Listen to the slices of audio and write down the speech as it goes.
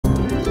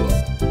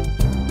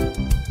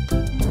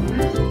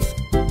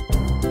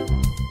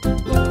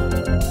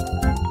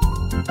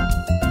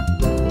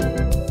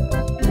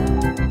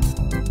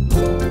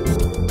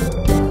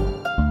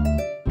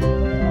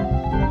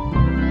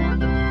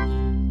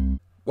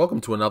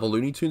Welcome to another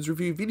Looney Tunes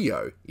review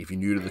video. If you're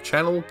new to the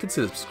channel,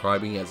 consider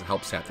subscribing as it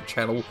helps out the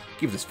channel.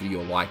 Give this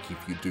video a like if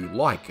you do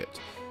like it.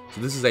 So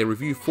this is a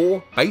review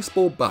for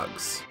Baseball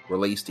Bugs,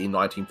 released in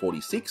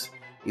 1946.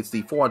 It's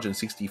the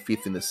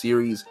 465th in the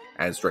series,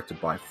 and it's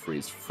directed by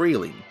Friz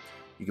Freleng.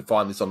 You can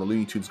find this on the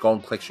Looney Tunes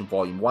Gold Collection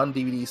Volume 1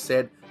 DVD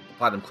set, the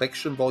Platinum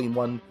Collection Volume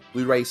 1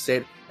 Blu-ray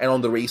set, and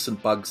on the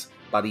recent Bugs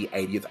Bunny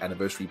 80th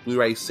Anniversary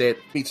Blu-ray set.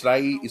 Me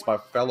today is my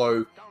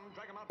fellow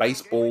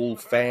baseball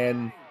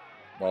fan.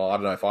 Well, I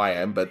don't know if I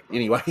am, but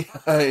anyway,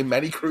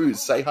 Manny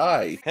Cruz, say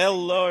hi.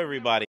 Hello,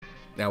 everybody.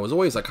 Now, as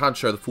always, I can't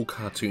show the full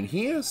cartoon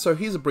here, so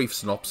here's a brief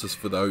synopsis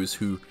for those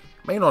who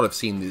may not have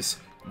seen this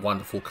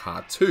wonderful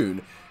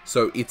cartoon.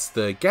 So it's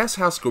the Gas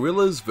House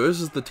Gorillas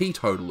versus the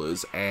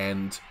Teetotalers,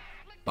 and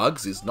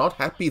Bugs is not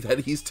happy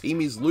that his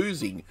team is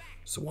losing.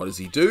 So what does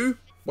he do?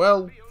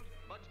 Well,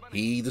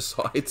 he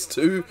decides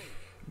to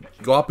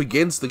go up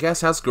against the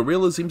Gas House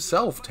Gorillas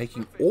himself,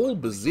 taking all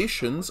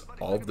positions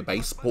of the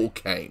baseball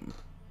game.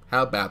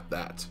 How about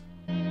that?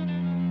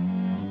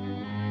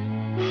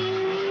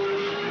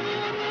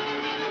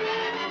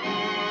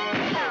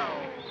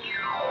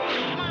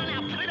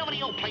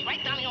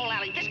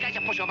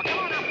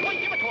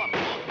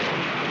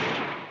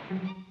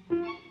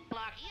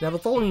 Now, the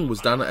following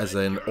was done as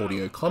an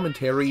audio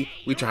commentary,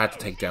 which I had to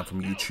take down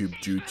from YouTube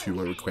due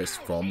to a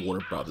request from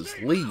Warner Brothers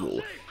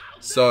Legal.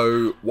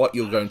 So, what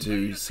you're going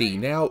to see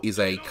now is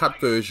a cut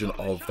version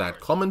of that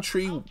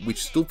commentary,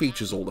 which still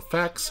features all the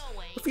facts,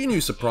 a few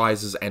new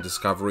surprises and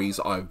discoveries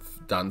I've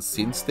done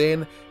since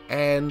then,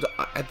 and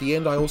at the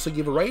end I also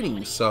give a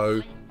rating,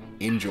 so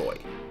enjoy.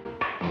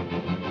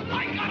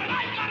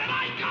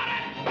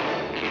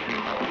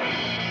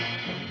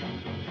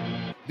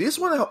 This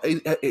one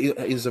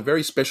is a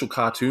very special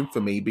cartoon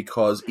for me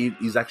because it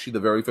is actually the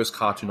very first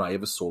cartoon I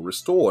ever saw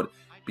restored,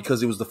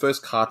 because it was the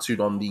first cartoon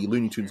on the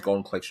Looney Tunes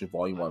Golden Collection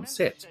Volume 1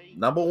 set.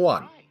 Number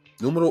one,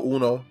 numero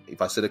uno, if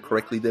I said it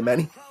correctly there,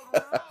 Manny.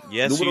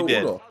 Yes, you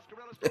did.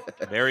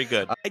 Very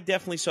good. I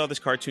definitely saw this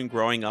cartoon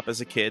growing up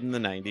as a kid in the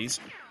 90s.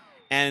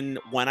 And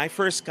when I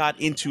first got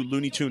into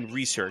Looney Tune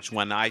research,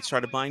 when I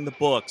started buying the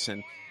books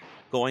and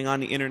going on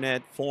the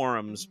internet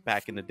forums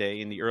back in the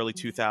day in the early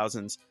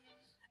 2000s,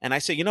 and I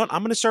said, you know what,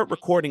 I'm going to start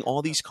recording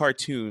all these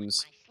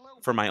cartoons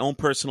for my own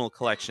personal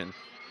collection.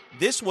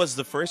 This was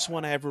the first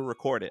one I ever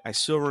recorded. I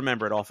still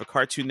remember it off of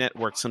Cartoon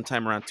Network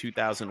sometime around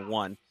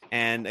 2001.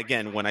 And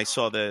again, when I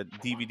saw the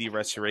DVD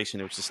restoration,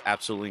 it was just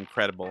absolutely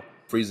incredible.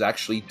 Friz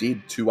actually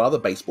did two other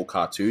baseball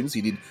cartoons. He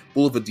did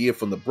Boulevardier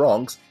from the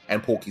Bronx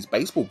and Porky's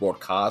Baseball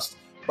Broadcast,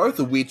 both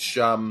of which,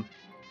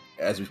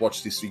 as we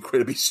watch this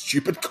incredibly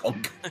stupid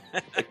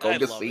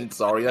conga scene,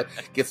 sorry, that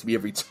gets me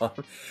every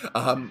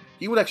time.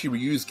 He would actually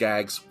reuse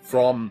gags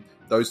from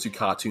those two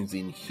cartoons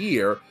in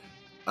here.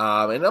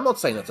 And I'm not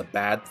saying that's a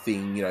bad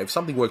thing. You know, if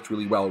something worked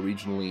really well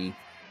originally,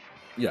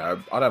 you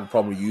know, I don't have a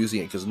problem with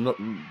using it because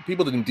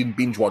people didn't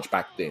binge watch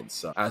back then.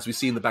 So, as we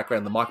see in the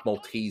background, the Mike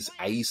Maltese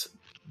Ace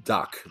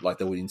duck, like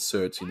they would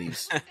insert in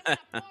these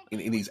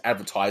in these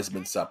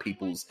advertisements,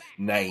 people's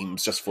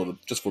names just for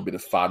a bit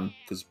of fun,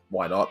 because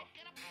why not?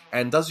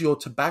 And does your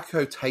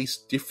tobacco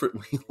taste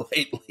differently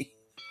lately?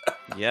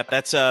 Yep,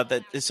 it's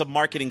a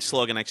marketing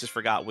slogan. I just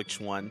forgot which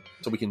one.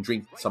 So we can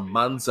drink some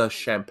Manza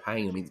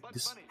champagne. I mean,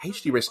 this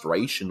HD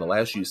restoration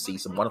allows you to see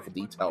some wonderful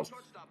details.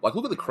 Like,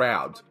 look at the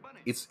crowd.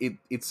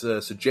 It's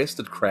a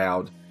suggested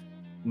crowd,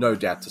 no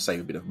doubt to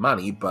save a bit of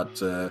money,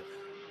 but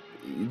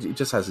it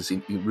just has this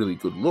really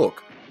good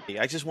look.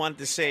 I just wanted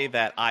to say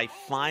that I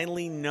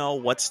finally know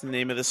what's the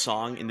name of the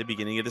song in the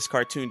beginning of this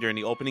cartoon during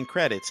the opening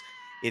credits.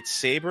 It's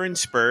Saber and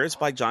Spurs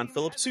by John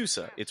Philip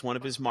Sousa. It's one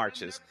of his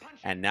marches.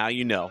 And now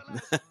you know.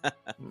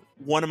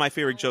 One of my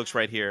favorite jokes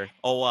right here.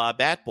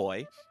 Bat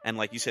Boy. And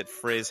like you said,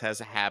 Friz has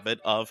a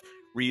habit of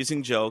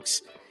reusing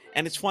jokes.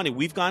 And it's funny.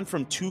 We've gone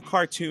from two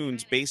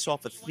cartoons based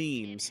off of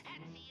themes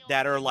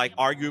that are like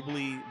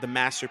arguably the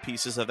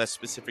masterpieces of that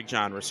specific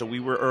genre. So we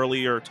were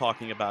earlier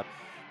talking about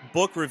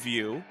Book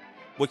Review,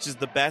 which is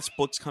the best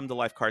books come to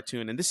life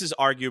cartoon. And this is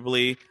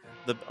arguably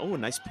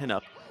nice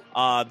pinup.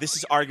 This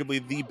is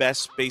arguably the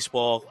best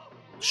baseball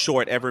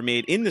short ever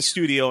made in the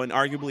studio, and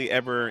arguably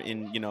ever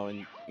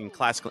in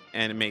classical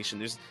animation.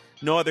 There's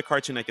no other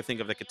cartoon I could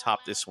think of that could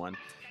top this one.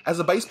 As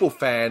a baseball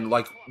fan,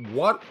 like,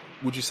 what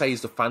would you say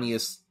is the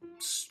funniest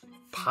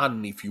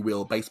pun, if you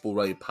will,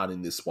 baseball-related pun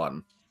in this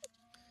one?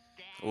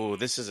 Oh,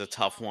 this is a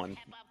tough one.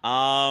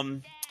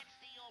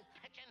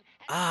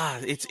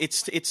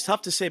 It's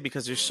tough to say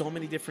because there's so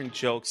many different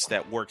jokes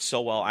that work so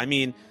well. I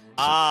mean,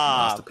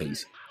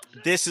 masterpiece.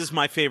 This is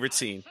my favorite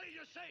scene.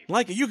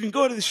 Like, you can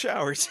go to the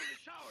showers.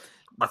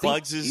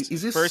 Bugs'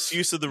 first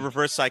use of the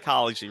reverse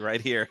psychology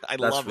right here. I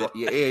love it.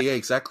 Yeah,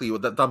 exactly. Well,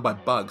 done by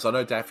Bugs. I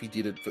know Daffy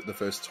did it for the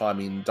first time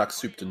in Duck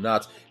Soup to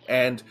Nuts.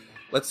 And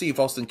let's see if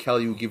Austin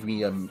Kelly will give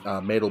me a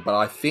medal. But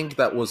I think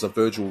that was a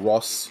Virgil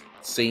Ross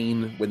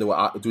scene when they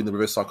were doing the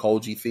reverse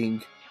psychology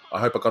thing.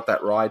 I hope I got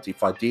that right.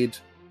 If I did,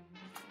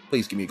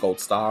 please give me a gold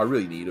star. I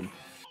really need them.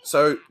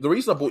 So the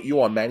reason I brought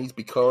you on, Manny, is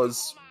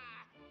because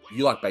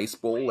you like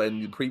baseball,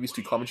 and the previous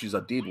two commentaries I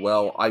did,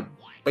 well,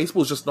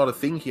 baseball's just not a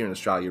thing here in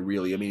Australia,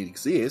 really. I mean, it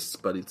exists,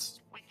 but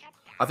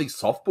I think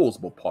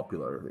softball's more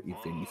popular,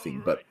 if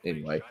anything. But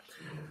anyway,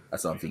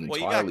 that's another thing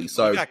Well, entirely. you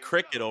got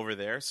cricket over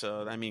there,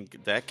 so I mean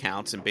that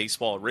counts. And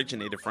baseball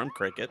originated from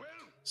cricket,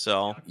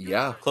 so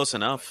yeah, close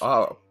enough.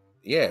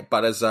 yeah.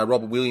 But as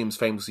Robert Williams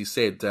famously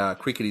said,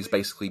 cricket is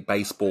basically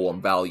baseball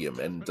on Valium,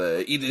 and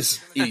it is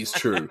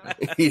true.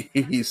 it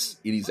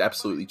is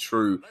absolutely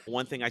true.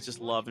 One thing I just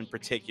love in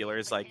particular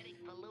is like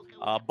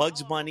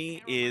Bugs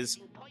Bunny is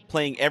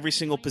playing every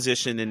single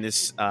position in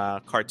this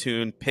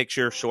cartoon: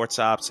 pitcher,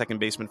 shortstop, second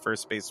baseman,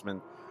 first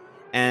baseman.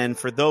 And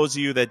for those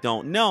of you that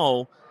don't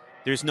know,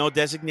 there's no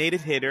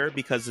designated hitter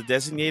because the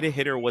designated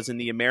hitter was in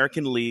the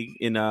American League.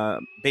 In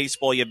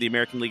baseball, you have the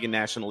American League and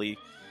National League.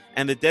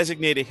 And the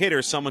designated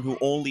hitter, someone who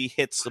only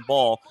hits the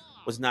ball,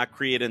 was not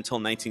created until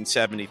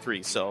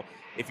 1973. So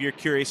if you're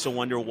curious to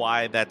wonder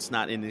why that's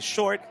not in this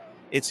short,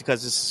 it's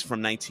because this is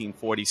from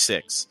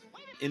 1946.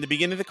 In the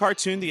beginning of the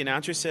cartoon, the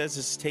announcer says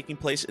this is taking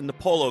place in the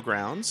Polo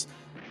Grounds.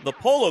 The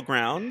Polo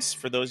Grounds,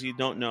 for those of you who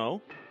don't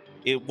know,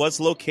 it was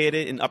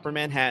located in Upper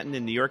Manhattan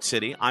in New York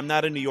City. I'm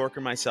not a New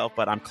Yorker myself,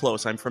 but I'm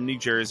close. I'm from New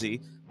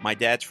Jersey. My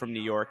dad's from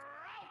New York.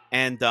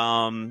 And,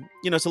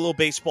 it's a little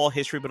baseball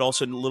history, but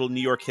also a little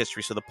New York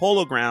history. So the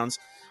Polo Grounds,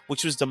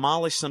 which was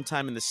demolished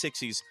sometime in the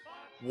 60s,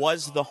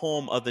 was the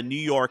home of the New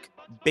York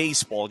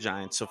baseball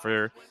Giants. So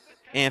for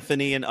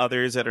Anthony and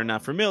others that are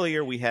not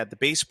familiar, we had the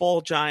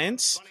baseball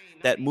Giants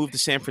that moved to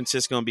San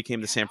Francisco and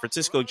became the San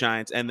Francisco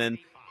Giants. And then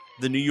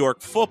the New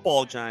York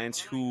football Giants,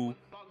 who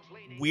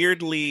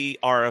weirdly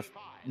are a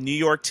New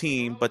York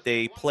team, but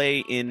they play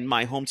in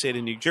my home state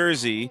of New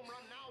Jersey.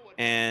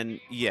 And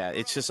yeah,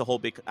 it's just a whole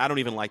big. I don't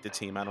even like the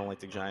team. I don't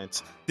like the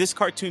Giants. This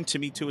cartoon to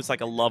me too is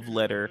like a love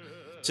letter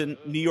to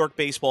New York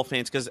baseball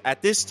fans, because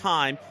at this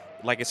time,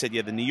 like I said, you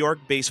had the New York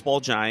baseball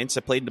Giants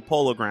that played in the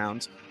Polo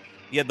Grounds.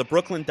 You had the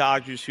Brooklyn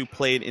Dodgers, who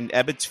played in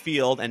Ebbets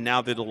Field, and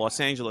now they're the Los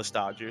Angeles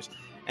Dodgers.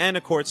 And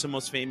of course, the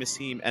most famous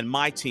team, and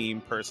my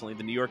team personally,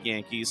 the New York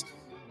Yankees,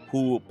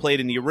 who played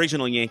in the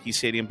original Yankee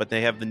Stadium, but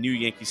they have the new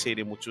Yankee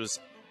Stadium, which was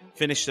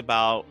finished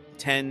about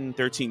 10,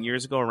 13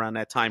 years ago, around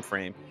that time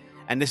frame.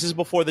 And this is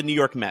before the New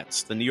York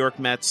Mets. The New York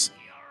Mets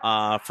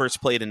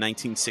first played in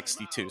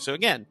 1962. So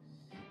again,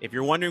 if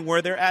you're wondering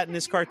where they're at in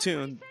this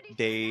cartoon,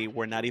 they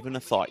were not even a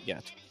thought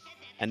yet.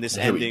 And this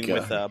ending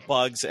with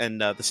Bugs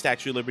and the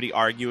Statue of Liberty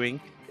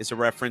arguing is a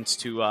reference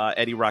to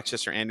Eddie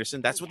Rochester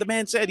Anderson. That's what the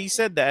man said. He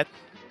said that,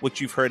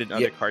 which you've heard in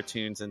other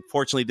cartoons. And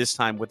fortunately, this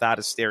time without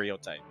a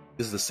stereotype.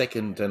 This is the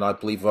second, and I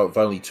believe of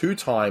only 2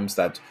 times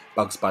that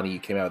Bugs Bunny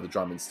came out of the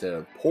drum instead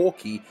of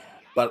Porky.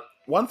 But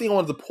one thing I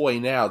wanted to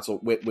point out, so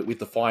with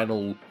the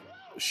final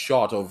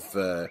shot of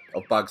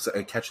Bugs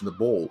catching the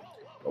ball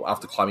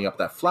after climbing up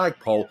that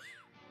flagpole,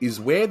 is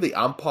where the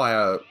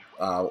umpire,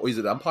 or is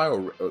it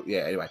umpire? Yeah,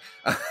 anyway.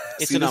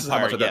 It's an umpire, this is how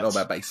much I don't know yes.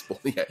 about baseball.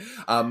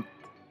 Yeah.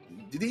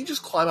 Did he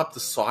just climb up the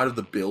side of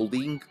the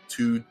building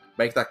to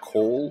make that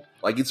call?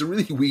 Like, it's a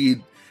really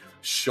weird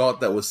shot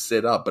that was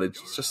set up, but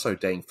it's just so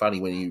dang funny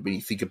when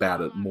you think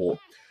about it more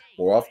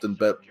often.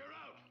 But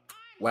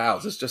wow,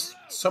 there's just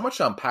so much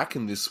to unpack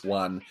in this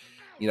one,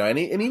 and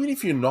even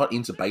if you're not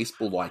into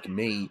baseball like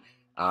me,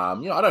 I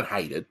don't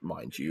hate it,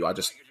 mind you.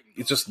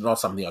 It's just not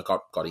something I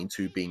got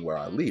into being where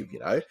I live,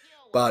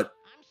 But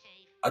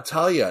I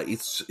tell you,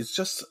 it's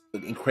just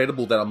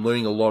incredible that I'm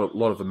learning a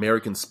lot of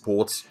American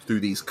sports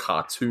through these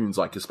cartoons,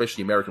 like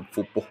especially American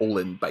football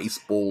and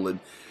baseball, and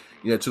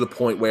to the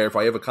point where if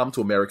I ever come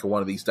to America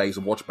one of these days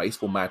and watch a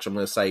baseball match, I'm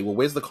going to say, well,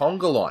 where's the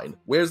conga line?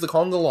 Where's the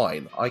conga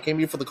line? I came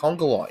here for the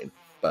conga line.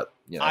 But,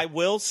 I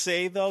will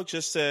say, though,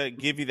 just to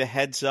give you the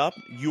heads up,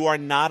 you are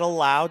not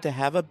allowed to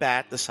have a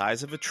bat the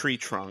size of a tree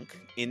trunk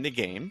in the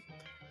game.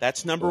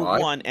 That's number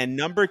one. And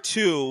number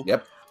two...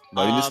 Yep,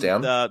 noting this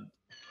down.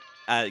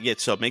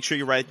 So make sure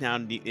you write it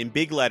down in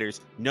big letters,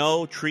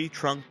 no tree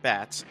trunk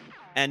bats.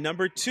 And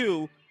number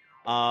two,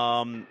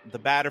 the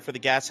batter for the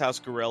Gas House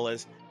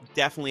Gorillas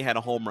definitely had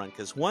a home run,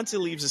 because once it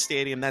leaves the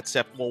stadium,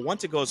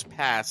 once it goes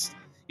past,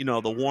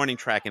 the warning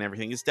track and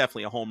everything, it's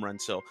definitely a home run.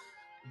 So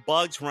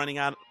Bugs running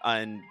out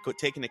and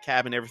taking the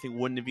cab and everything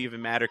wouldn't have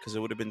even mattered, because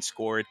it would have been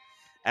scored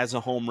as a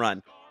home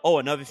run. Oh,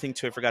 another thing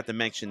too, I forgot to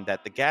mention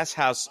that the Gas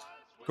House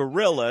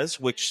Gorillas,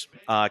 which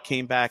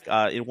came back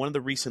in one of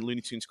the recent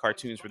Looney Tunes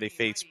cartoons where they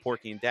faced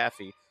Porky and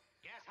Daffy,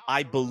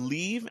 I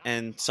believe,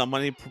 and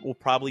somebody will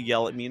probably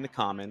yell at me in the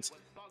comments,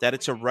 that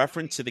it's a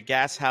reference to the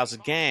Gas House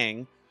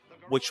Gang,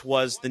 which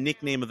was the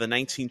nickname of the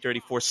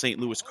 1934 St.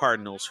 Louis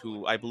Cardinals,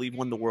 who I believe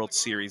won the World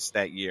Series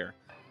that year.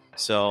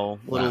 So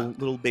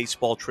little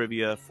baseball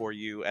trivia for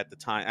you at the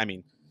time. I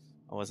mean,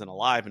 I wasn't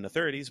alive in the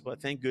 30s, but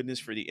thank goodness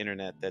for the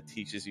internet that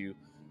teaches you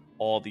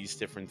all these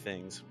different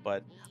things.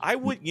 But I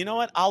would,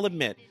 I'll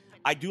admit,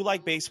 I do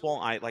like baseball.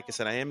 Like I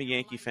said, I am a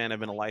Yankee fan. I've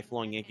been a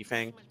lifelong Yankee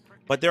fan.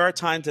 But there are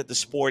times that the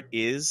sport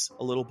is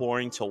a little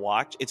boring to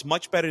watch. It's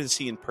much better to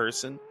see in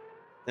person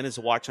than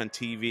to watch on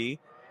TV.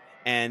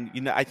 And,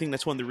 I think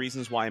that's one of the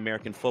reasons why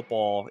American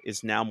football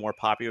is now more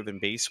popular than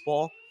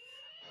baseball.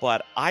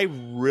 But I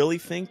really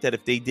think that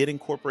if they did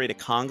incorporate a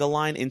conga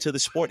line into the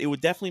sport, it would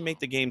definitely make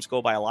the games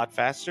go by a lot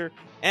faster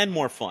and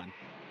more fun.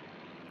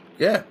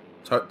 Yeah,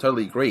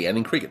 totally agree. And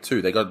in cricket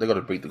too, they got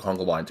to beat the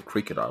conga line to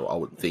cricket. I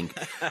would think,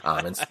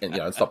 and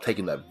stop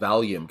taking that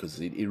Valium,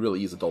 because it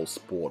really is a dull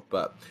sport.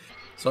 But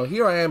so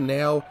here I am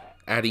now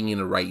adding in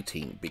a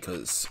rating,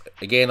 because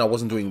again I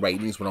wasn't doing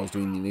ratings when I was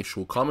doing the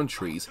initial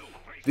commentaries.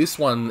 This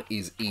one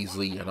is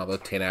easily another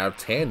 10 out of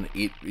 10.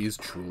 It is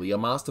truly a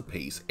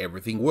masterpiece.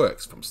 Everything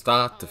works from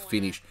start to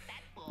finish.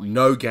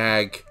 No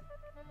gag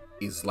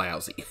is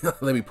lousy.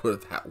 Let me put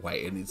it that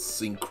way. And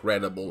it's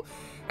incredible.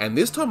 And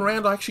this time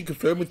around, I actually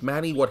confirmed with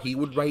Manny what he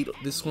would rate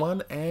this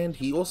one. And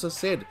he also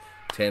said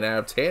 10 out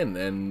of 10.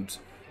 And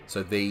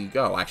so there you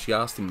go. I actually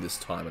asked him this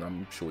time, and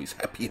I'm sure he's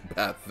happy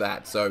about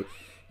that. So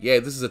yeah,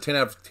 this is a 10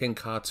 out of 10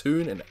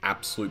 cartoon, an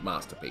absolute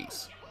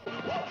masterpiece.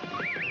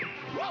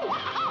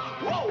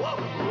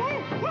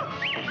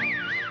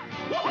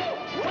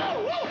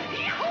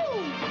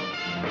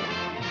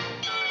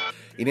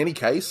 In any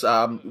case,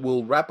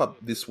 we'll wrap up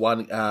this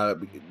one,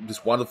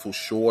 this wonderful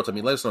short. I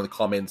mean, let us know in the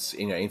comments,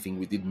 anything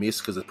we did miss,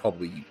 because there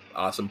probably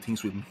are some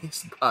things we've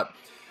missed. But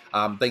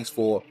thanks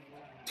for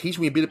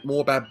teaching me a bit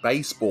more about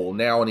baseball.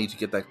 Now I need to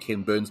get that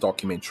Ken Burns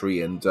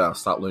documentary and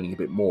start learning a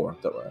bit more,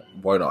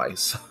 won't I?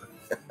 So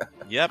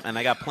yep, and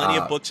I got plenty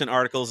of books and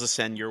articles to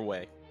send your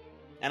way.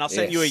 And I'll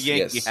send you a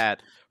Yankee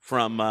hat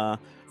from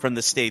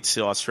the States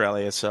to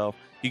Australia, so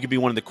you could be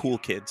one of the cool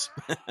kids.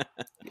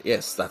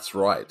 Yes, that's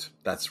right.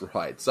 That's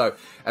right. So,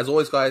 as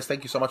always, guys,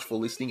 thank you so much for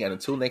listening, and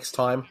until next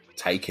time,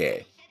 take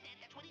care.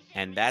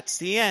 And that's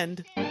the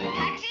end.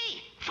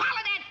 Taxi! Follow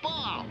that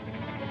ball!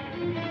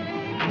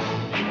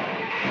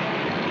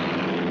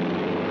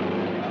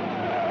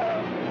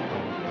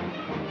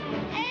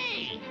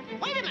 Hey!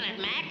 Wait a minute,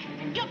 Mac.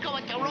 You're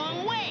going the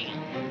wrong way.